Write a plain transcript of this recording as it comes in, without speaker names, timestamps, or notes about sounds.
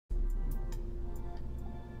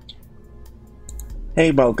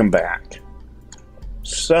Hey, welcome back.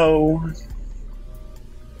 So,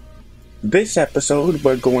 this episode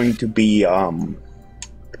we're going to be,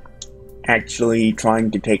 actually trying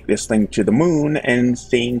to take this thing to the moon and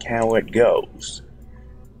seeing how it goes.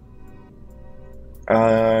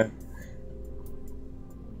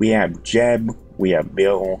 We have Jeb, we have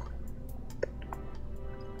Bill,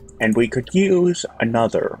 and we could use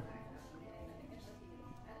another.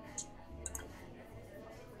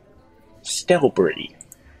 Stelbury.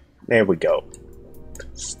 There we go.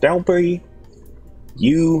 Stelbury,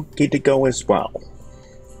 you get to go as well.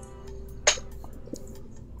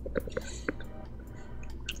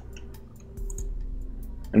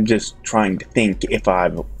 I'm just trying to think if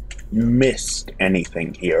I've missed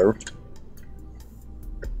anything here.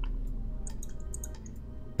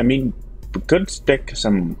 I mean, we could stick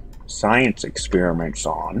some science experiments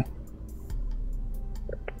on.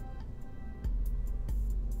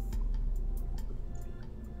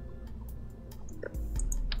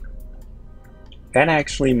 That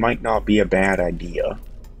actually might not be a bad idea.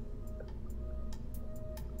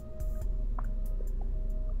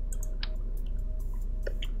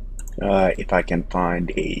 If I can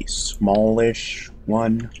find a smallish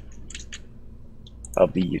one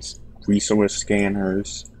of these resource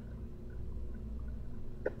scanners.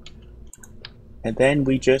 And then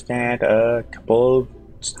we just add a couple of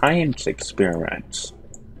science experiments.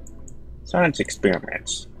 Science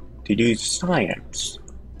experiments. To do science.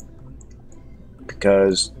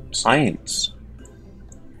 Because science.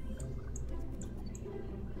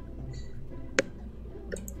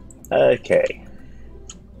 Okay.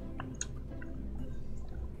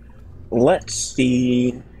 Let's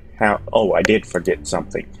see how... Oh, I did forget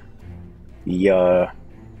something. The,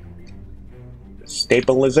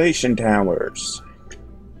 stabilization towers.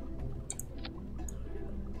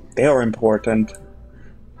 They are important.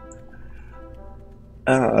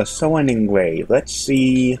 So anyway, let's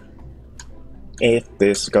see if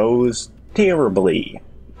this goes terribly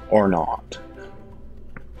or not.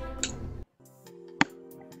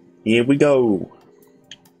 Here we go.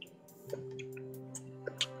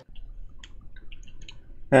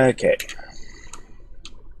 Okay.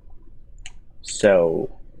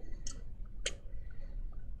 So,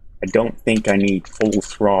 I don't think I need full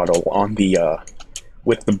throttle on the,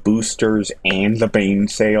 with the boosters and the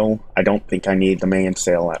mainsail. I don't think I need the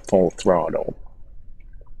mainsail at full throttle.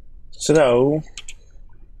 So,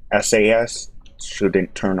 SAS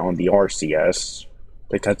shouldn't turn on the RCS,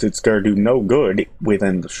 because it's gonna do no good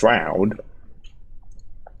within the shroud.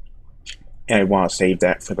 And I want to save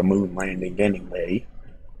that for the moon landing anyway.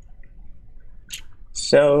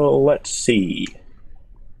 So, let's see.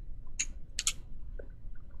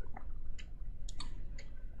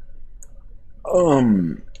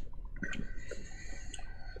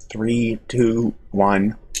 Three, two,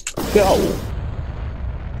 one, go!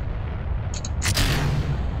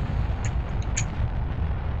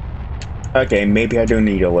 Okay, maybe I do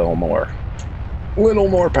need a little more. Little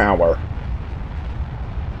more power.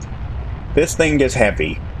 This thing is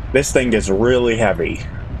heavy. This thing is really heavy.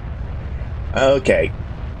 Okay.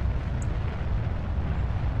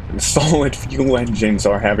 Solid fuel engines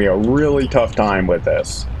are having a really tough time with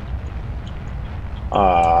this.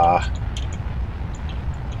 Can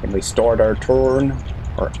we start our turn,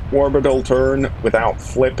 our orbital turn, without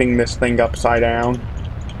flipping this thing upside down?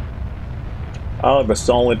 Oh, the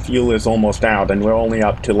solid fuel is almost out, and we're only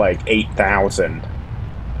up to like 8,000.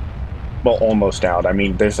 Well, almost out. I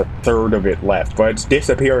mean, there's a third of it left, but it's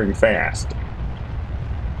disappearing fast.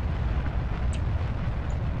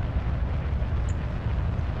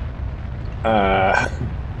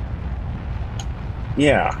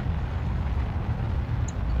 Yeah.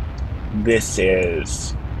 This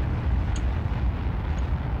is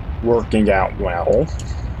working out well.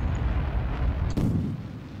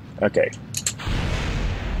 Okay.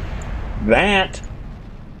 That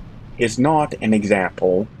is not an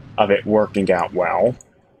example of it working out well.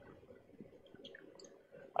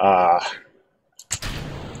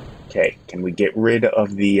 Okay, can we get rid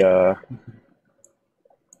of the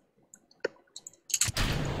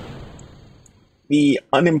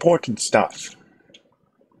unimportant stuff?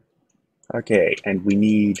 Okay, and we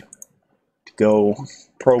need to go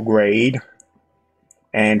prograde,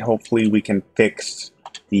 and hopefully we can fix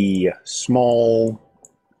the small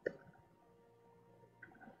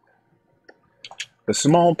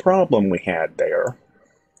problem we had there.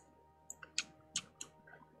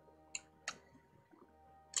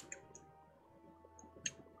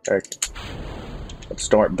 Okay. Let's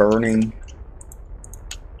start burning.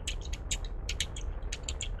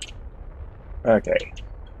 Okay.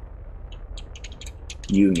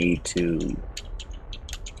 You need to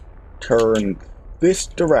turn this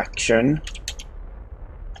direction.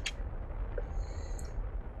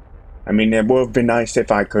 I mean, it would have been nice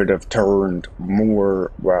if I could have turned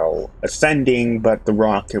more, well, ascending, but the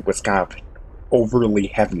rocket was kind of overly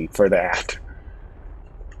heavy for that.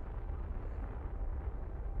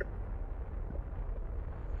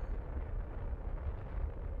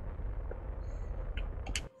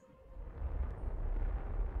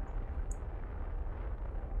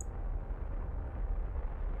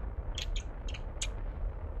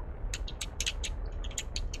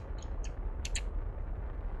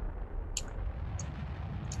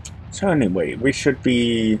 So anyway, we should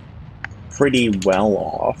be pretty well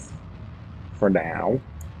off for now.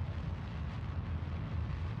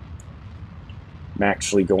 I'm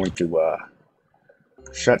actually going to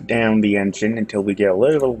shut down the engine until we get a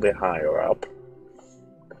little bit higher up.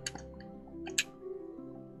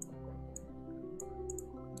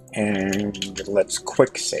 And let's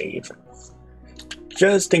quick save.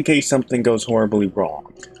 Just in case something goes horribly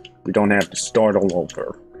wrong. We don't have to start all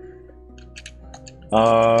over.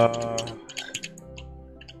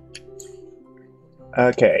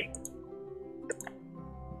 Okay.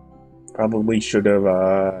 Probably should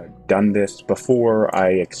have done this before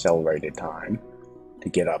I accelerated time to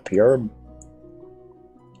get up here.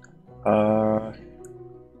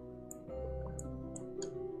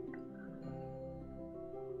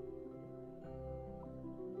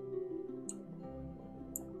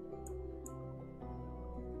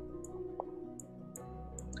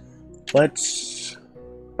 Let's...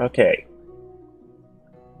 Okay.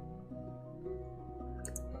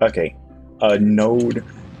 Okay. Node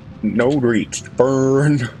reached.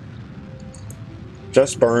 Burn.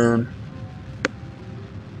 Just burn.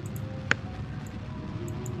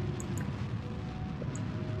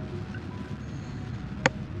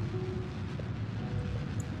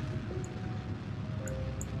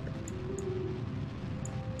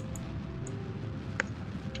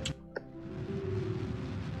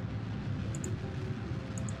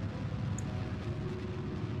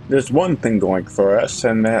 There's one thing going for us,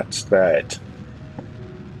 and that's that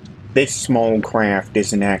this small craft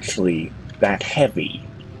isn't actually that heavy.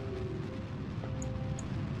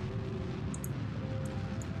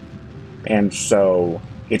 And so,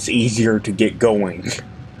 it's easier to get going.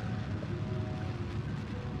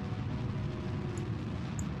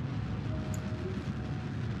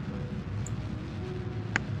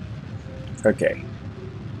 Okay.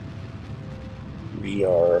 We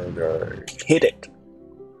are gonna hit it.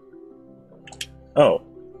 Oh,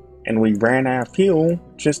 and we ran out of fuel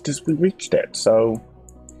just as we reached it, so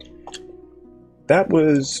that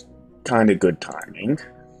was kind of good timing.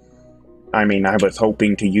 I mean, I was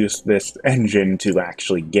hoping to use this engine to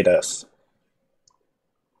actually get us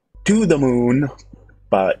to the moon,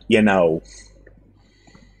 but, you know.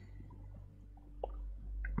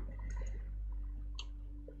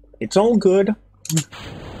 It's all good.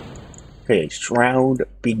 Okay, Shroud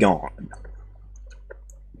be gone.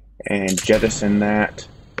 And jettison that.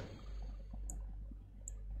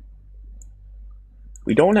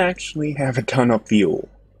 We don't actually have a ton of fuel.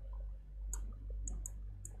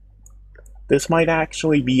 This might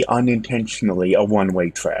actually be unintentionally a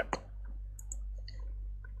one-way trip.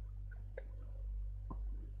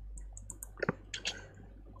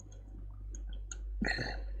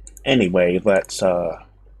 Anyway, let's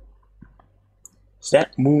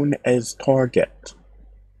set moon as target.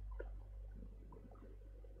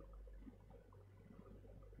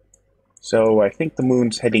 So I think the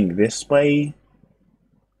moon's heading this way.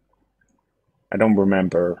 I don't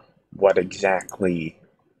remember what exactly.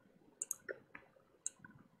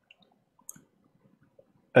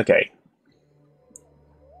 Okay.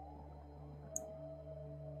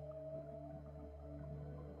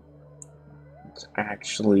 Let's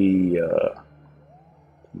actually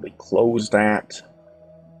we close that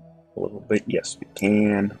a little bit. Yes, we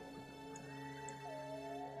can.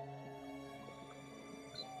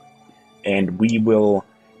 And we will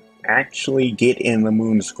actually get in the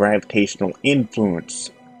moon's gravitational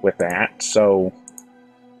influence with that, so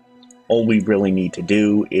all we really need to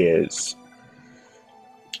do is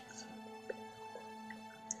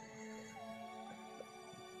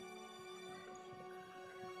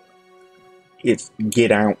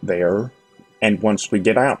get out there, and once we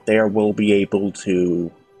get out there, we'll be able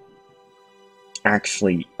to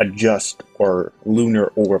actually adjust our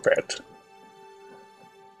lunar orbit.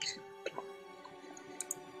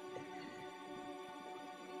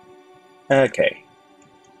 Okay,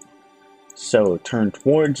 so turn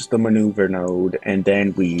towards the maneuver node, and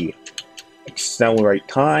then we accelerate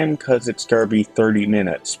time, because it's going to be 30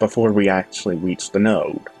 minutes before we actually reach the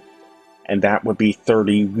node. and that would be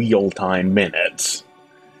 30 real-time minutes.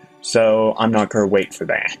 So I'm not gonna wait for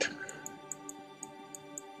that.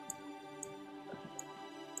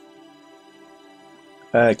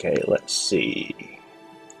 Okay, let's see.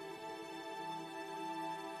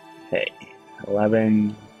 Hey,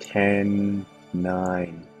 11, 10,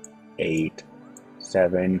 9, 8,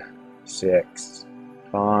 7, 6,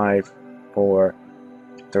 5, 4,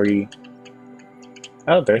 3.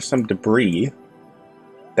 Oh, there's some debris.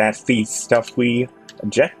 That's the stuff we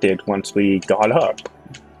ejected once we got up.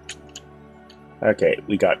 Okay,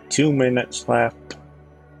 we got 2 minutes left.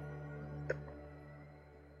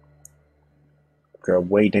 We're gonna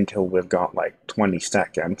wait until we've got like 20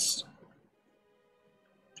 seconds.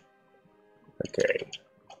 Okay.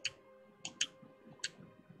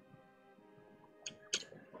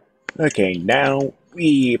 Okay, now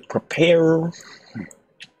we prepare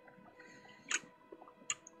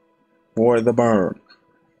for the burn.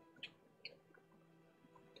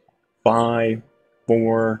 5,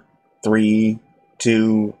 4, 3,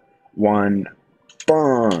 2, 1,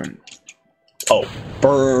 burn. Oh,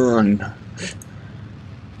 burn.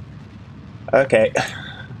 Okay.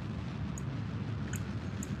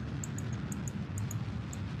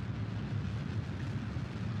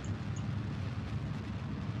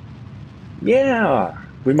 Yeah,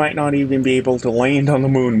 we might not even be able to land on the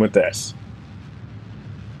moon with this.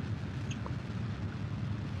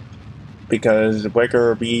 Because we're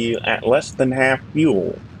gonna be at less than half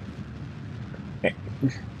fuel.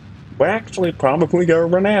 We're actually probably gonna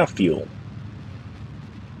run out of fuel.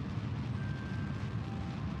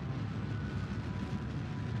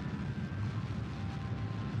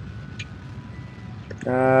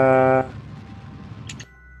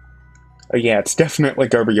 Oh yeah, it's definitely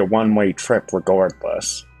gonna be a one-way trip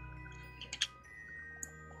regardless.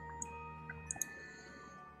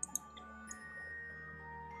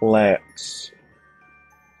 Let's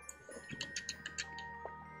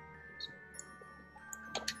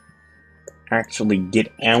actually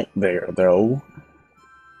get out there, though.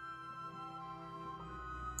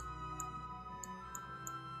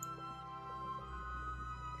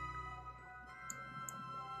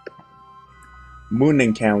 Moon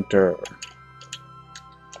encounter.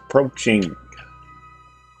 Approaching.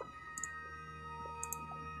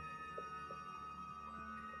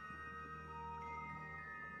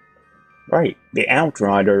 Right, the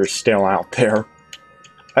Outrider is still out there.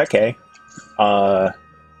 Okay. Whoa.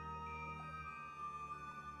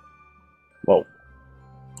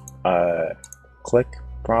 Click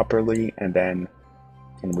properly, and then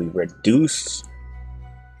can we reduce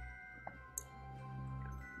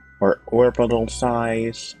our orbital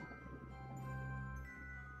size?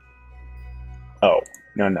 Oh,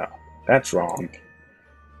 no. That's wrong.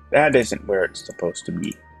 That isn't where it's supposed to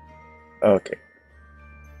be. Okay.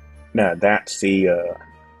 No, that's the,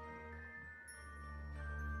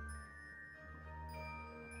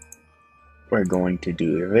 we're going to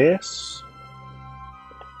do this.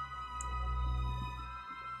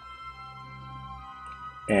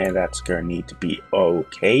 And that's gonna need to be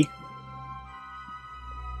okay.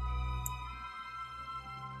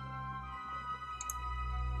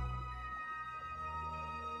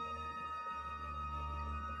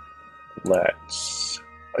 Let's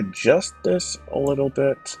adjust this a little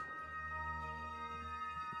bit.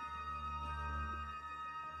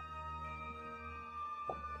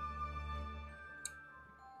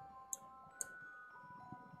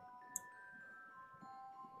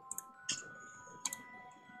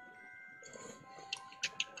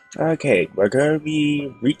 Okay, we're gonna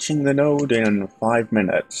be reaching the node in 5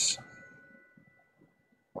 minutes.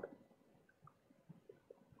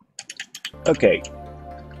 Okay.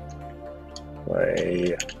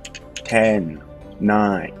 Play 10,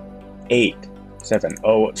 9, 8, 7.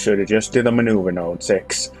 Oh, it should have just did the maneuver node.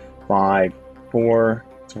 6, 5, 4,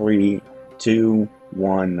 3, 2,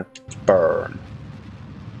 1, burn.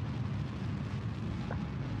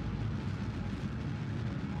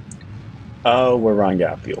 Oh, we're running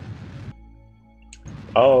out of fuel.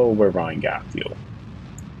 Oh, we're running out of fuel.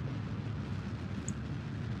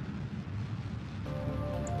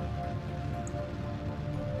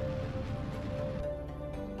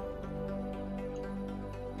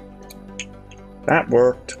 That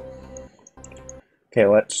worked. Okay,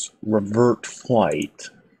 let's revert flight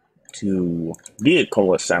to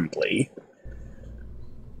vehicle assembly.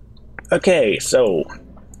 Okay, so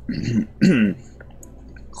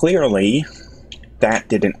clearly that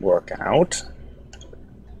didn't work out.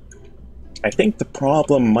 I think the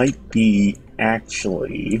problem might be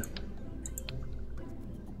actually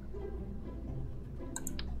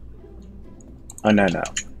oh no,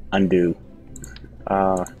 undo.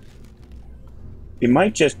 We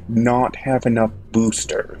might just not have enough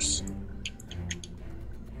boosters.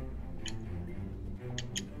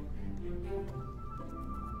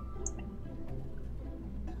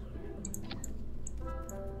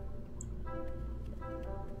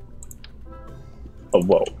 Oh,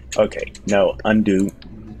 whoa. Okay, no, undo.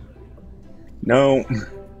 No.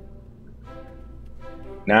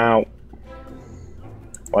 Now.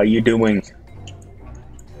 What are you doing?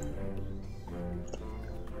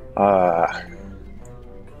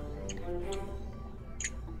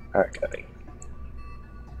 Okay.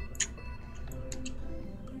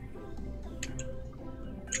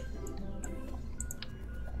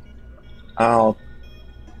 I'll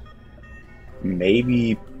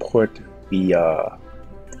maybe put the,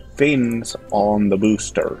 fins on the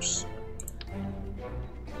boosters.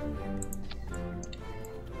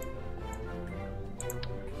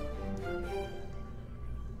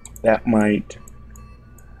 That might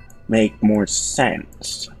make more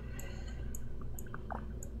sense.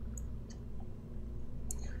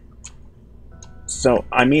 So,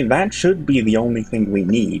 I mean, that should be the only thing we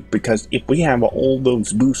need, because if we have all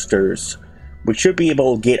those boosters, we should be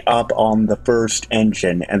able to get up on the first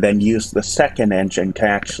engine and then use the second engine to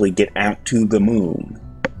actually get out to the moon.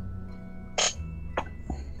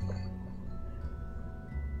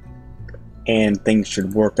 And things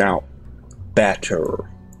should work out better,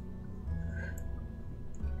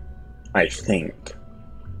 I think.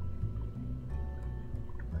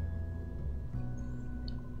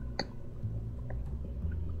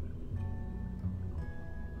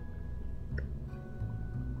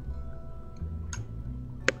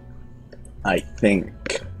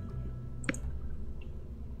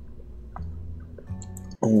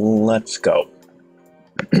 Let's go.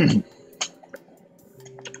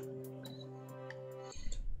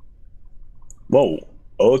 Whoa,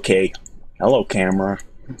 okay. Hello, camera.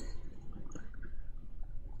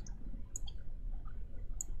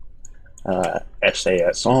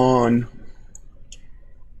 SAS on.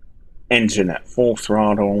 Engine at full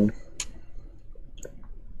throttle.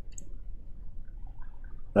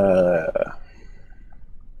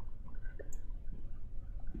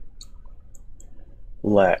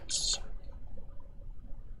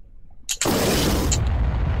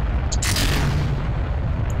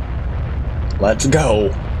 Let's go.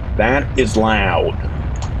 That is loud.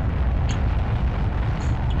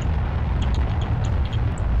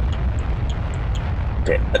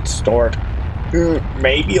 Okay, let's start.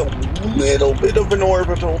 Maybe a little bit of an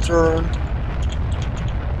orbital turn.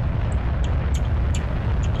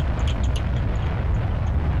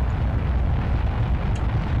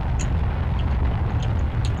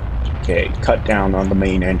 Okay, cut down on the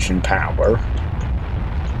main engine power.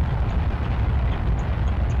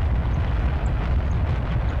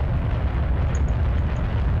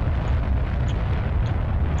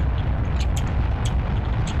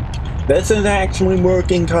 This is actually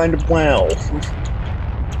working kind of well.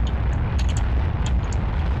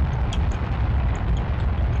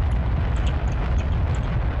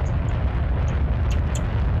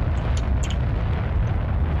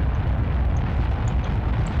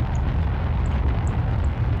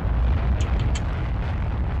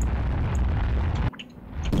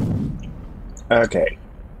 Okay.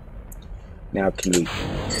 Now can we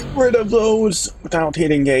get rid of those without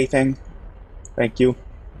hitting anything? Thank you.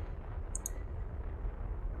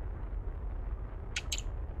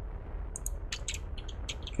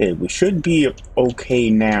 Okay, we should be okay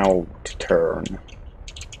now to turn.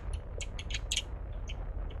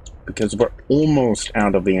 Because we're almost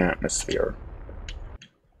out of the atmosphere.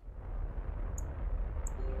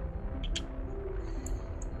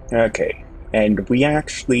 Okay, and we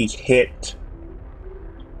actually hit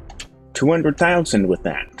 200,000 with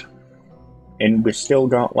that. And we still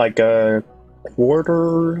got like a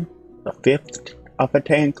quarter, a fifth of a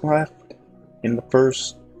tank left in the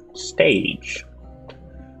first stage.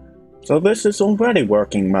 So this is already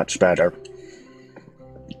working much better.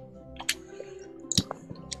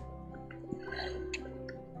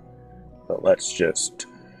 So let's just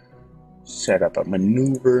set up a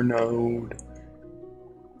maneuver node.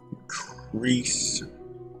 Increase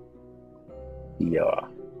the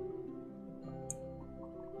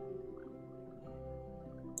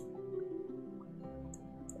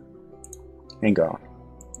hang on.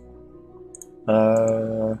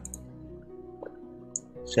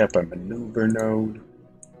 Set up a maneuver node.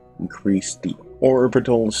 Increase the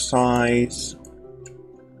orbital size.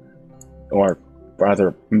 Or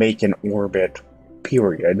rather, make an orbit,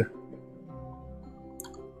 period.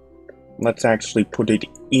 Let's actually put it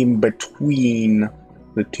in between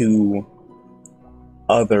the two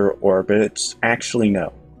other orbits. Actually,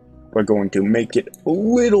 no. we're going to make it a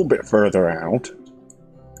little bit further out,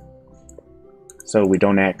 so we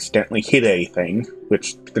don't accidentally hit anything,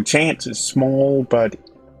 which the chance is small, but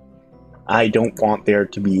I don't want there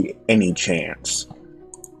to be any chance.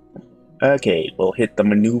 Okay, we'll hit the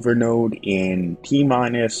maneuver node in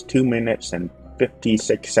T-minus 2 minutes and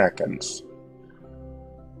 56 seconds.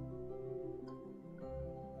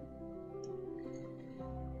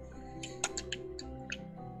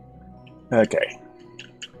 Okay,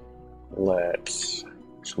 let's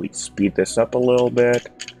actually speed this up a little bit.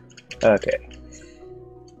 Okay.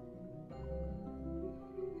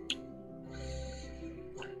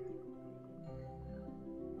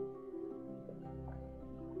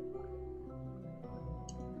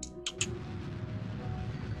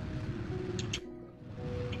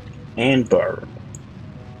 And burn.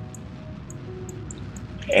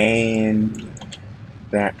 And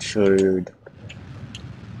that should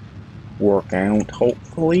work out,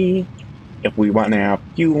 hopefully. If we run out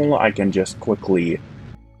of fuel, I can just quickly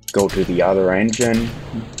go to the other engine.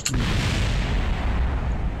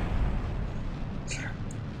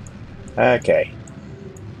 Okay.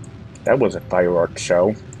 That was a fireworks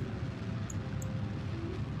show.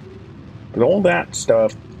 But all that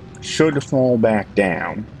stuff should fall back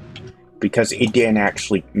down, because it didn't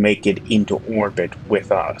actually make it into orbit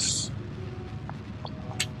with us.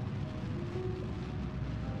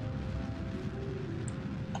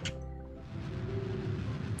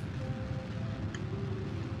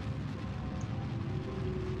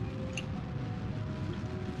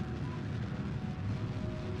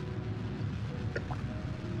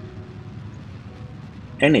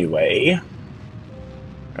 Anyway,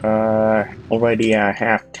 already a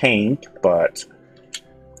half tank, but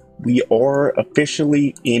we are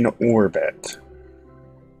officially in orbit.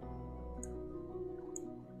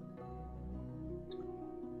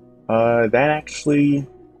 That actually...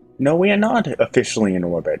 No, we are not officially in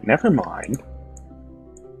orbit. Never mind.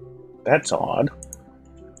 That's odd.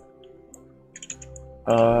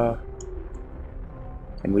 Can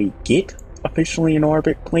we get officially in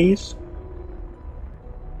orbit, please?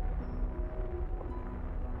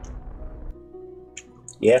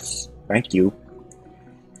 Yes, thank you.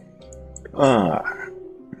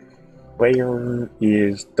 Where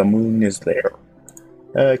is the moon? Is there?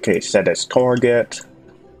 Okay, set as target.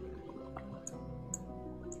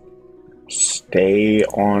 Stay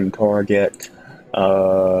on target.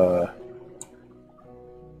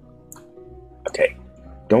 Okay,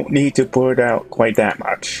 don't need to put out quite that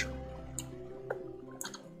much.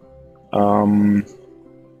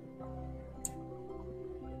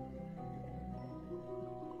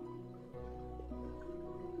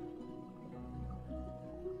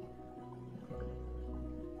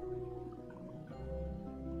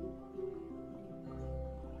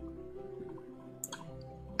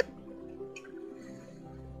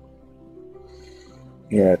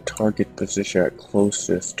 Yeah, target position at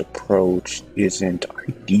closest approach isn't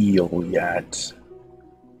ideal yet.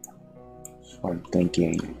 So I'm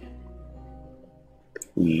thinking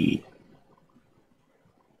we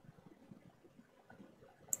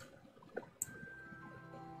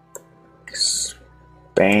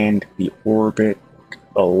expand the orbit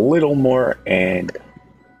a little more, and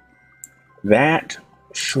that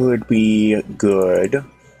should be good.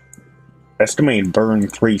 Estimated burn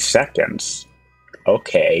 3 seconds.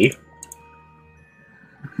 Okay.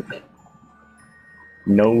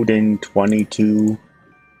 Node in 22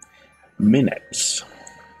 minutes.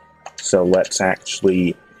 So let's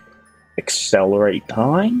actually accelerate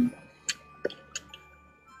time.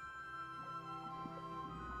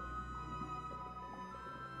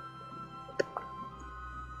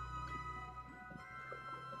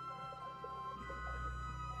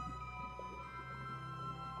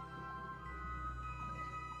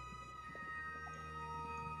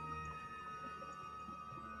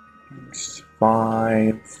 It's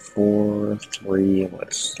 5, 4, 3.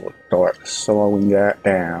 Let's start slowing that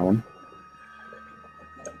down.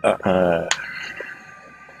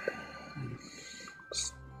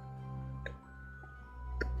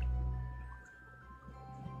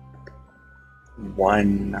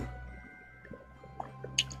 One.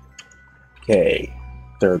 Okay,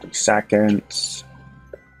 30 seconds.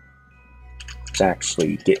 Let's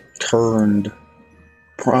actually get turned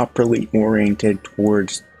properly oriented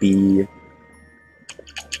towards the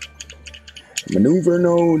maneuver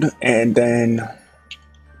node, and then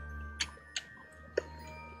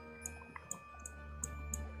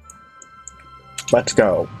let's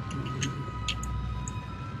go.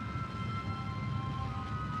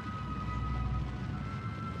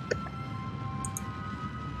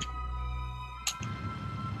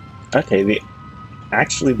 Okay,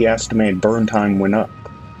 Actually, the estimated burn time went up.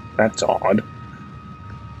 That's odd.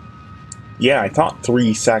 Yeah, I thought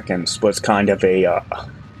 3 seconds was kind of a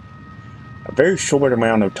very short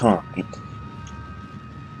amount of time.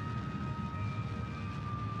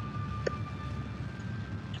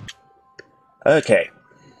 Okay.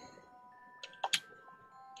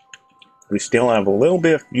 We still have a little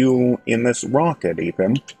bit of fuel in this rocket,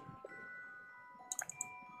 even.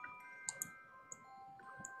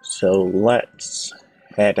 So let's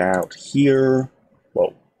head out here.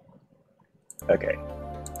 Whoa. Okay.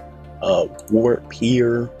 Warp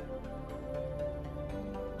here.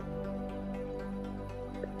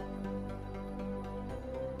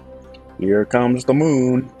 Here comes the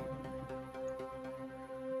moon.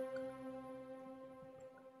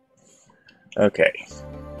 Okay.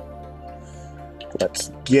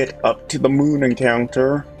 Let's get up to the moon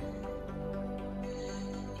encounter.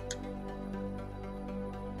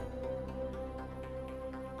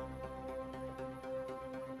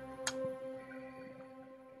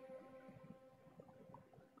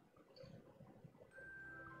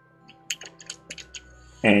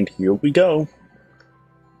 And here we go.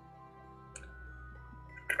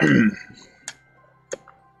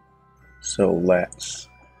 So let's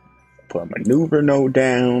put a maneuver node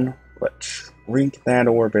down. Let's shrink that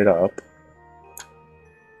orbit up.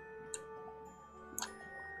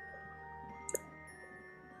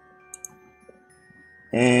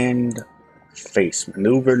 And face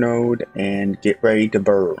maneuver node and get ready to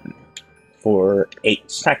burn for 8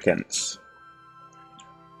 seconds.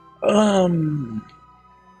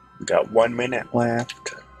 Got 1 minute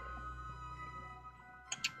left.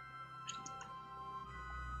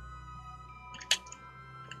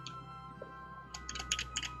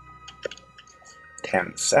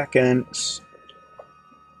 $10.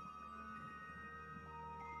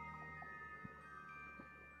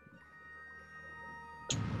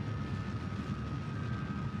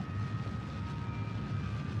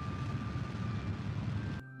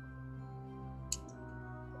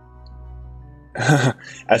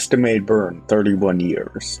 Estimated burn 31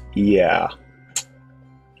 years. Yeah.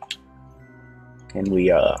 Can we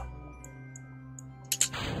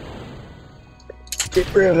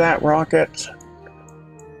get rid of that rocket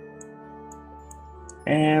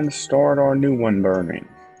and start our new one burning?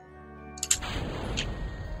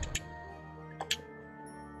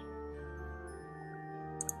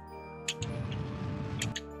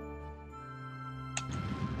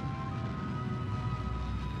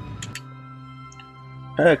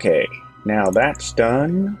 Okay, now that's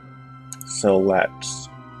done. So let's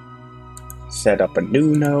set up a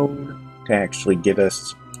new node to actually get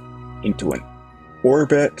us into an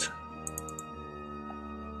orbit.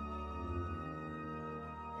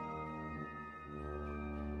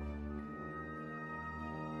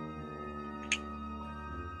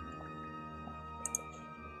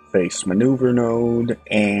 Face maneuver node,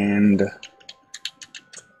 and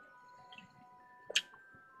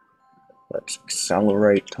let's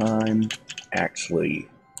accelerate time. Actually,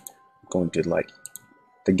 I'm going to let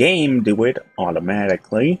the game do it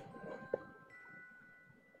automatically.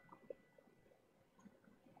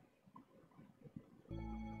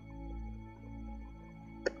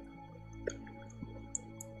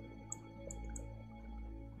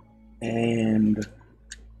 And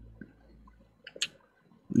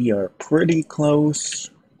we are pretty close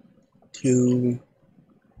to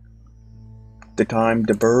the time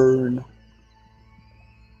to burn.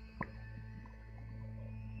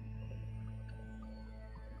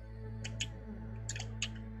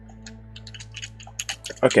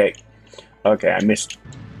 Okay, I missed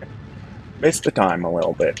the time a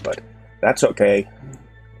little bit, but that's okay.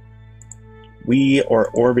 We are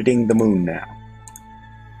orbiting the moon now.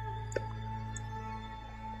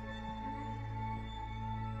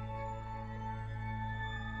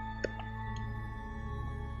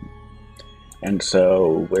 And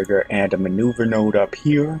so we're going to add a maneuver node up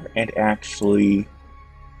here and actually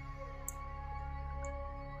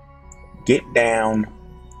get down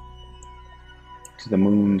to the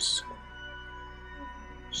moon's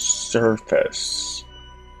surface.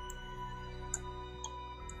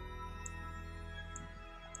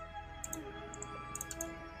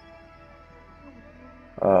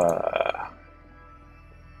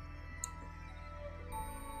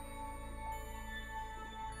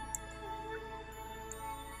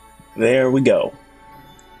 There we go.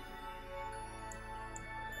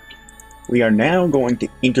 We are now going to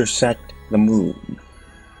intersect the moon.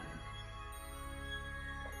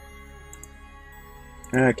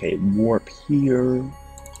 Okay, warp here.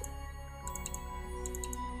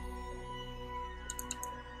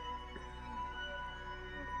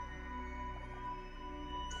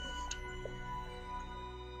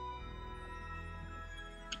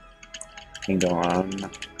 Hang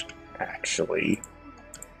on. Actually.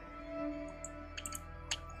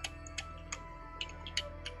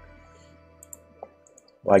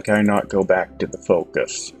 Why can I not go back to the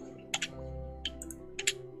focus?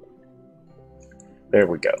 There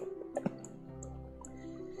we go.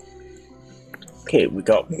 Okay, we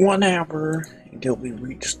got 1 hour until we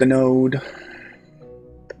reach the node.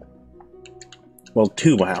 Well,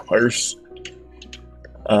 2 hours.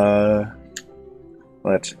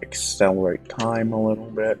 Let's accelerate time a little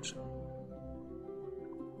bit.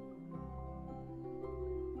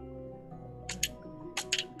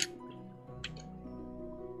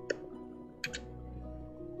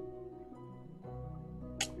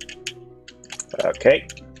 Okay.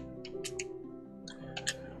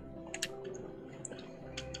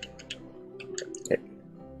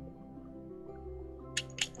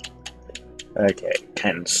 Okay,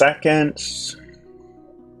 10 seconds.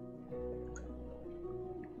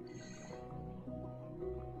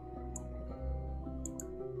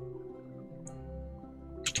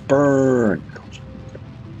 Burn.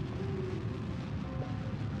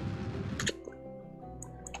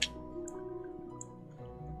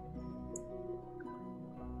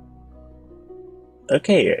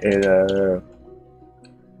 Okay,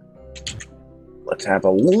 let's have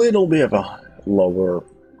a little bit of a lower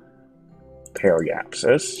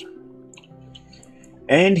periapsis.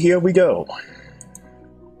 And here we go.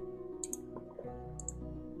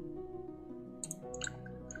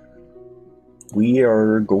 We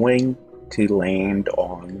are going to land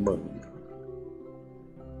on the moon.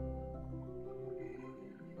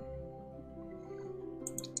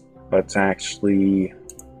 Let's actually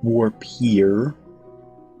warp here.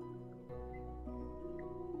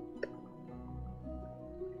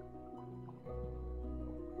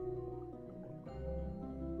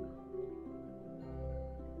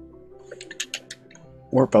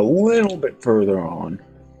 Warp a little bit further on.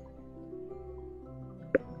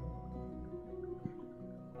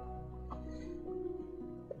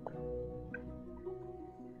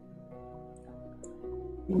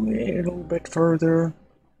 Little bit further.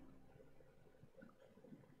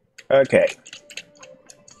 Okay.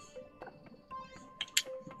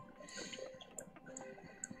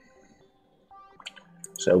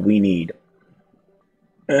 So we need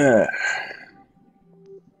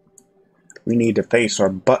to face our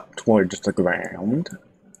butt towards the ground.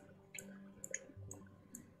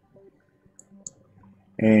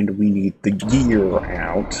 And we need the gear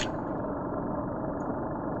out.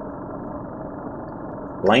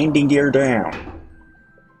 Landing gear down.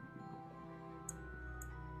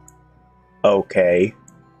 Okay.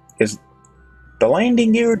 The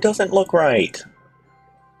landing gear doesn't look right.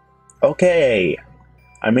 Okay.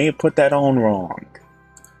 I may have put that on wrong.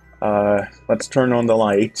 Let's turn on the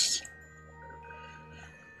lights.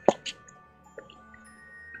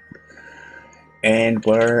 And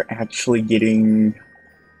we're actually getting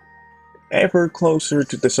ever closer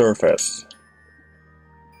to the surface.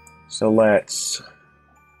 So let's...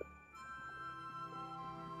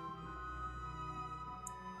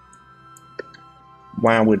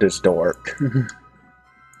 Wow, it is dark.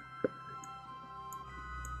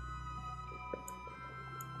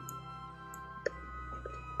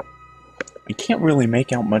 You can't really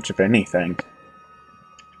make out much of anything.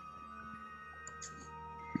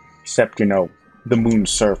 Except, you know, the moon's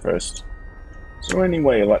surface. So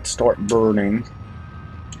anyway, let's start burning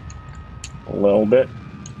a little bit.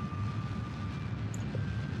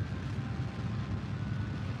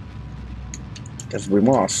 Because we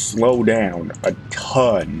want to slow down a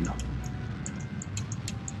ton.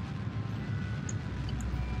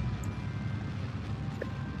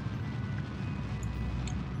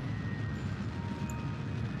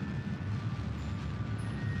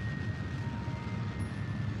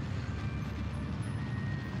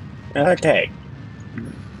 Okay.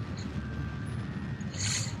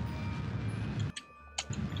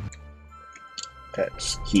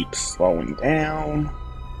 Let's keep slowing down.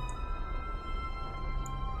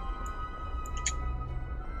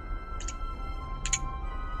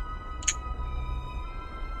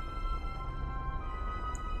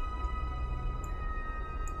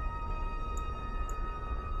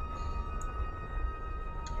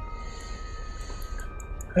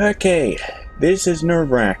 Okay, this is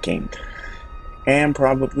nerve-wracking, and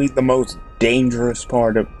probably the most dangerous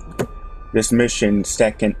part of this mission,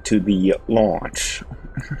 second to the launch.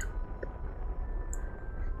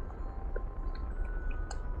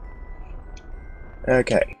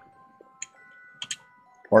 Okay.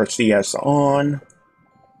 RCS on.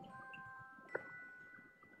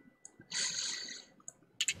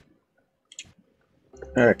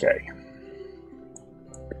 Okay.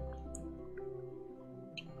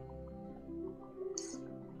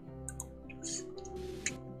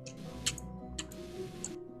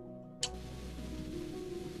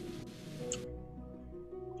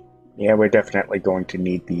 Yeah, we're definitely going to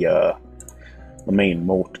need the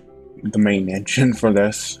main engine for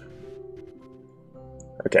this.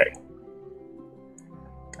 Okay.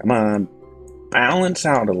 Come on. Balance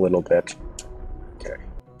out a little bit. Okay.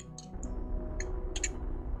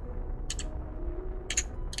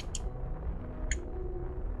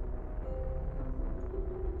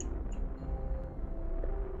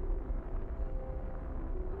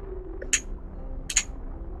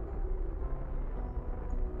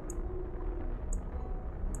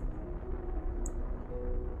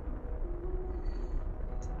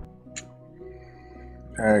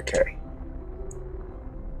 Okay.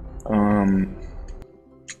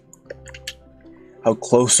 How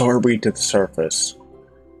close are we to the surface?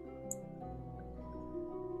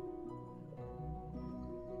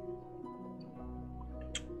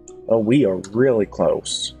 Oh, we are really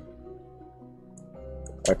close.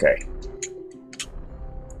 Okay.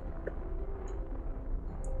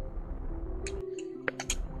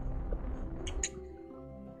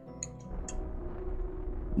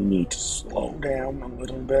 You need to slow down a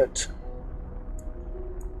little bit.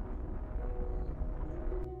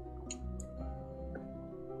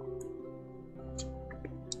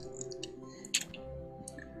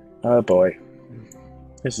 Oh boy.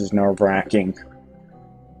 This is nerve-wracking.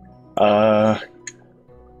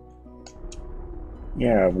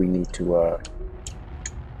 Yeah, we need to,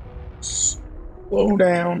 slow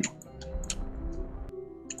down.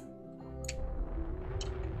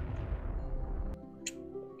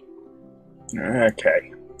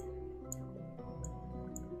 Okay.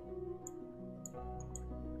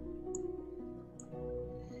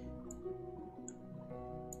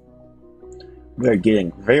 We're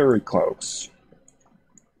getting very close.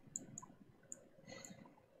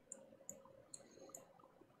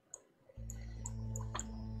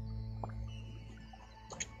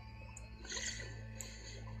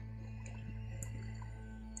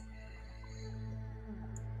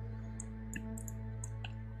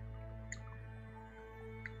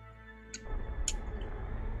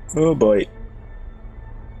 Oh boy.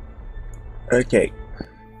 Okay.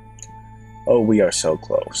 Oh, we are so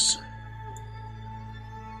close.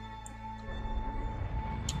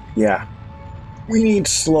 Yeah. We need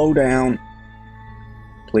to slow down.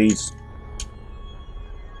 Please.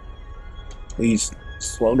 Please,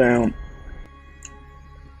 slow down.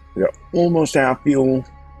 We are almost out of fuel.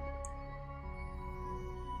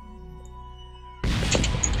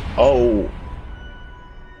 Oh.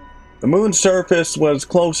 The moon's surface was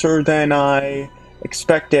closer than I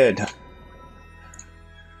expected.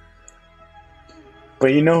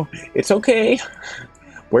 But you know, it's okay.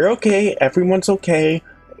 We're okay. Everyone's okay.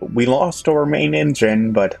 We lost our main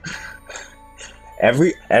engine, but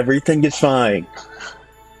everything is fine.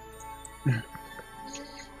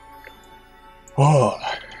 Oh.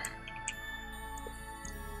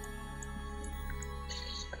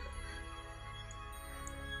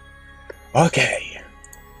 Okay.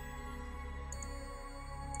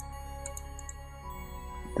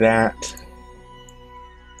 That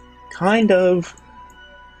kind of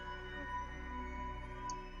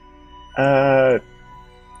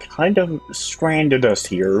stranded us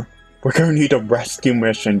here. We're gonna need a rescue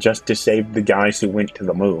mission just to save the guys who went to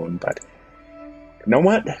the moon, but you know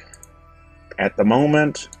what? At the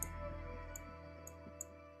moment,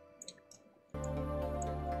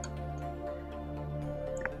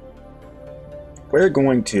 we're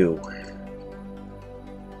going to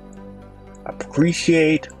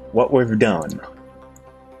appreciate what we've done.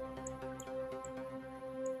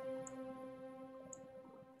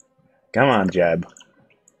 Come on, Jeb.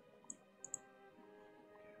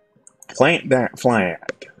 Plant that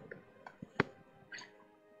flag.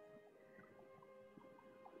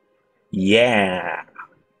 Yeah.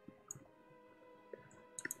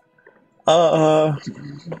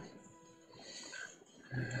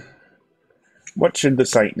 What should the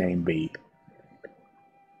site name be?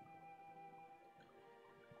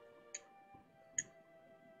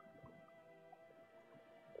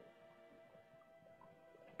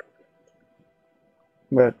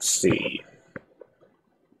 Let's see.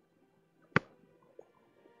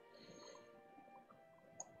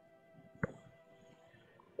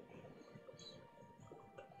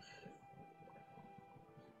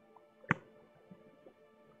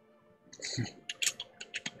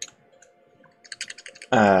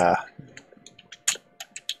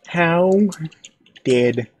 How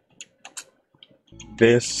did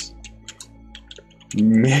this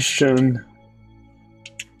mission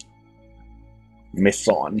miss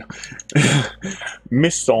on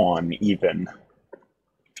even?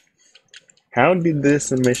 How did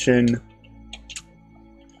this mission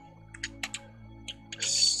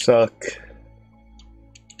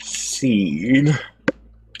succeed.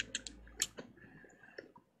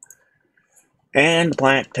 And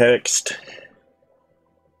black text.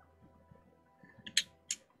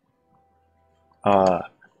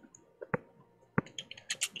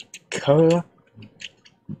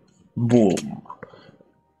 Boom.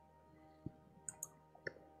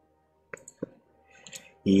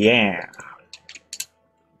 Yeah.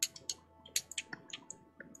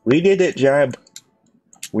 We did it, Jeb.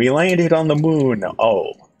 We landed on the moon.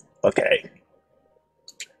 Oh, okay.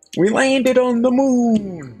 We landed on the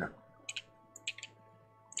moon!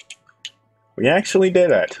 We actually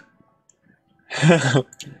did it.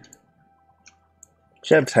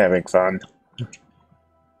 Jeb's having fun.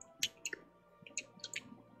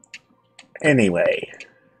 Anyway.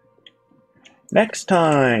 Next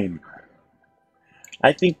time,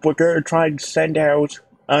 I think we're gonna try to send out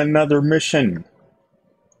another mission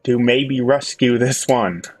to maybe rescue this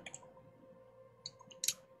one.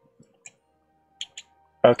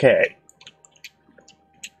 Okay.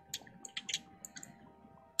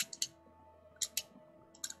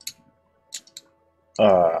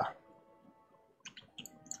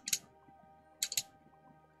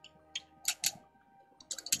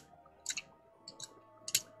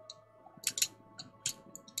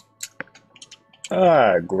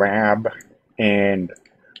 Grab and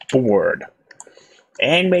board.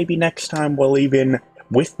 And maybe next time we'll even,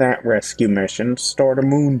 with that rescue mission, start a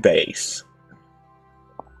moon base.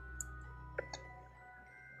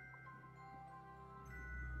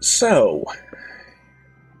 So,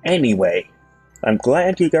 anyway, I'm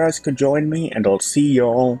glad you guys could join me, and I'll see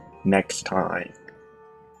y'all next time.